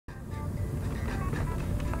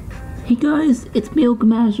Hey guys, it's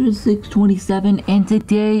MilkMaster627 and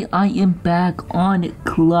today I am back on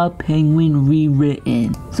Club Penguin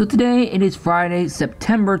Rewritten. So today it is Friday,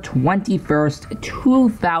 September 21st,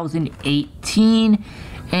 2018,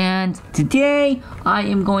 and today I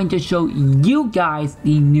am going to show you guys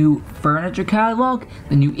the new furniture catalog,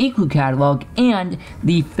 the new Igloo catalog, and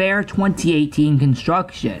the Fair 2018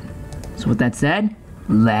 construction. So with that said,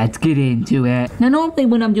 let's get into it. Now normally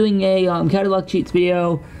when I'm doing a catalog cheats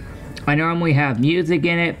video, I normally have music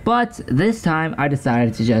in it, but this time I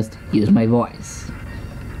decided to just use my voice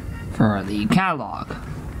for the catalog.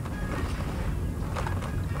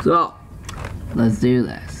 So, let's do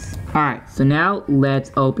this. Alright, so now let's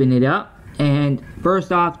open it up, and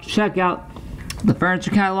first off, check out the furniture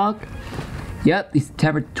catalog. Yep, the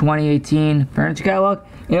September 2018 furniture catalog.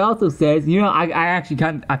 It also says, you know,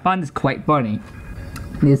 I find this quite funny.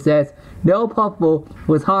 It says, no puffball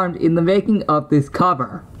was harmed in the making of this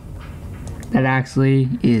cover. That actually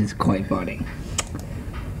is quite funny.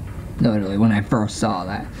 Literally, when I first saw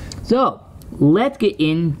that. So, let's get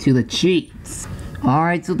into the cheats.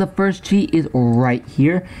 Alright, so the first cheat is right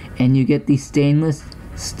here. And you get the stainless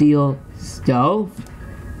steel stove.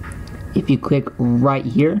 If you click right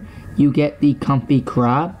here, you get the comfy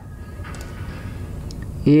crab.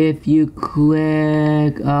 If you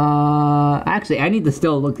click, actually, I need to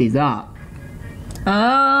still look these up.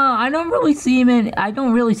 I don't really see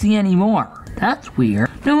any more. That's weird.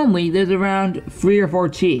 Normally, there's around 3 or 4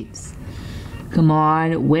 cheats. Come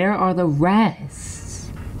on, where are the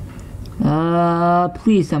rest?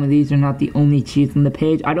 Please, some of these are not the only cheats on the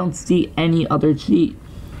page. I don't see any other cheat.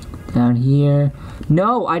 Down here.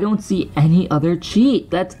 No, I don't see any other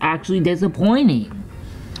cheat. That's actually disappointing.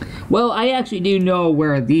 Well, I actually do know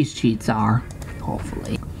where these cheats are.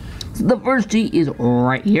 Hopefully. So the first cheat is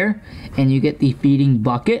right here. And you get the feeding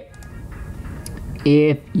bucket.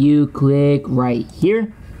 If you click right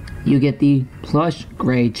here, you get the plush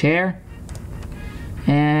gray chair.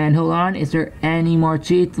 And hold on, is there any more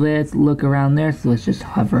cheats? Let's look around there. So let's just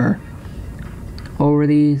hover over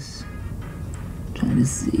these. Trying to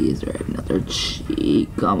see, is there another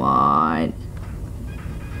cheat? Come on.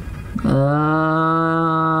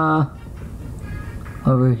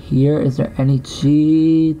 Over here, is there any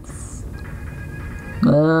cheats?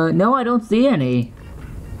 No, I don't see any.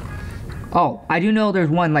 Oh, I do know there's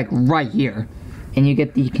one like right here. And you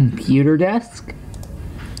get the computer desk.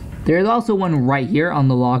 There's also one right here on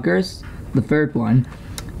the lockers. The third one.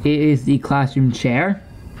 It is the classroom chair.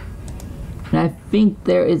 And I think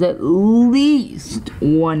there is at least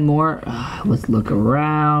one more. Let's look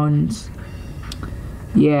around.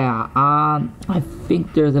 Yeah, I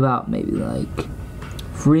think there's about maybe like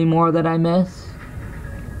 3 more that I missed.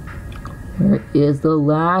 Where is the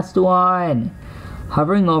last one?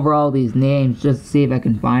 Hovering over all these names just to see if I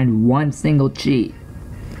can find one single cheat.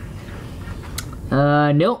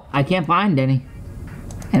 Nope, I can't find any.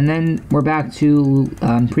 And then we're back to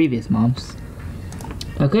previous months.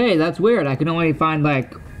 Okay, that's weird. I can only find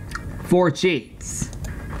like 4 cheats.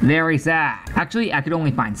 Very sad. Actually, I could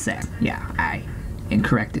only find 6. Yeah, I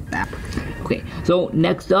incorrected that. Okay, so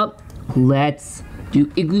next up, let's do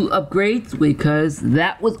Igloo upgrades because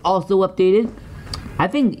that was also updated. I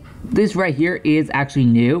think this right here is actually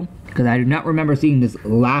new because I do not remember seeing this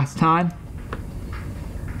last time.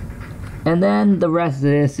 And then the rest of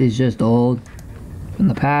this is just old from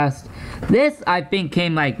the past. This I think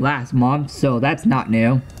came like last month, so that's not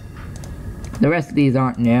new. The rest of these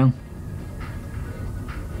aren't new.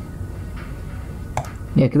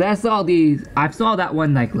 Yeah, because I saw that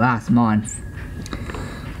one like last month.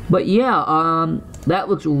 But yeah, that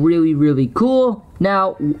looks really, really cool.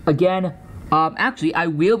 Now, again, actually, I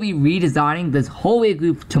will be redesigning this whole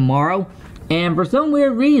Igloo tomorrow, and for some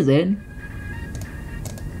weird reason,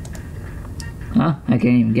 I can't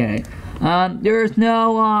even get it. There's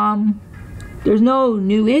no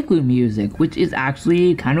new Igloo music, which is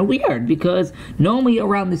actually kind of weird because normally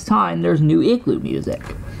around this time there's new Igloo music.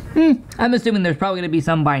 I'm assuming there's probably gonna be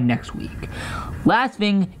some by next week. Last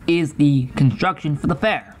thing is the construction for the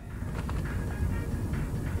fair.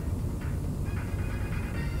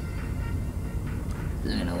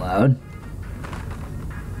 Is it gonna load?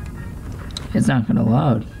 It's not gonna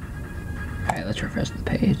load. Alright, let's refresh the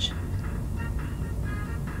page.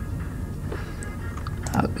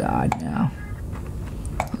 Oh god, no.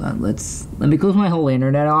 Hold on, let me close my whole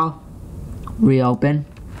internet off. Reopen.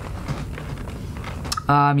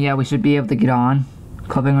 Yeah, we should be able to get on.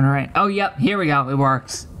 Clubbing on the right. Oh, yep, here we go. It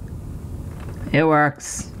works. It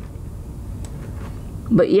works.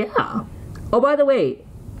 But yeah. Oh, by the way,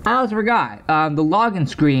 I almost forgot. The login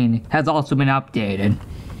screen has also been updated.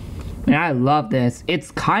 And I love this.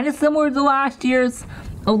 It's kind of similar to last year's,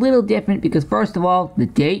 a little different because first of all, the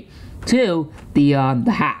date, two, the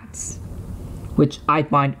hats, which I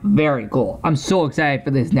find very cool. I'm so excited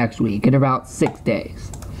for this next week in about 6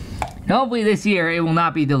 days. And hopefully this year it will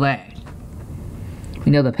not be delayed.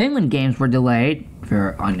 We know the Penguin games were delayed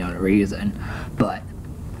for unknown reason, but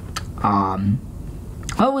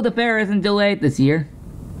hopefully the fair isn't delayed this year.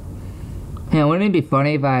 Yeah, wouldn't it be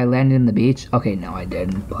funny if I landed in the beach? Okay, no I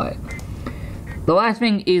didn't, but the last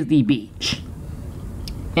thing is the beach.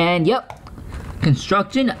 And yep,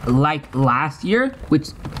 construction like last year, which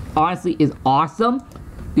honestly is awesome.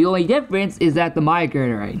 The only difference is that the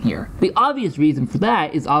migrator right here. The obvious reason for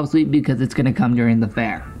that is obviously because it's gonna come during the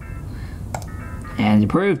fair. And to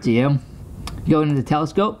prove to you, go into the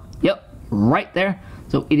telescope, yep, right there.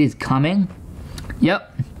 So it is coming,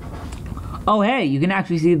 yep. Oh hey, you can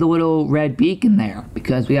actually see the little red beacon there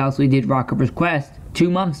because we also did Rockhopper's Quest 2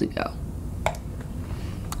 months ago.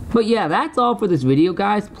 But yeah, that's all for this video,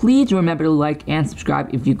 guys. Please remember to like and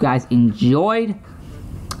subscribe if you guys enjoyed.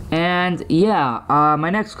 And yeah, my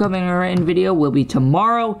next coming in video will be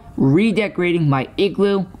tomorrow, redecorating my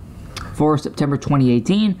igloo for September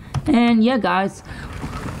 2018. And yeah, guys,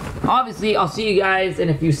 obviously I'll see you guys in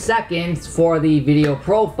a few seconds for the video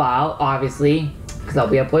profile, obviously, because I'll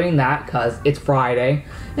be uploading that because it's Friday.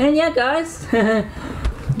 And yeah, guys,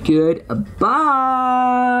 goodbye.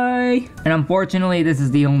 And unfortunately, this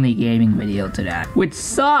is the only gaming video today, which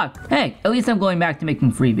sucks. Hey, at least I'm going back to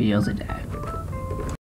making free videos a day.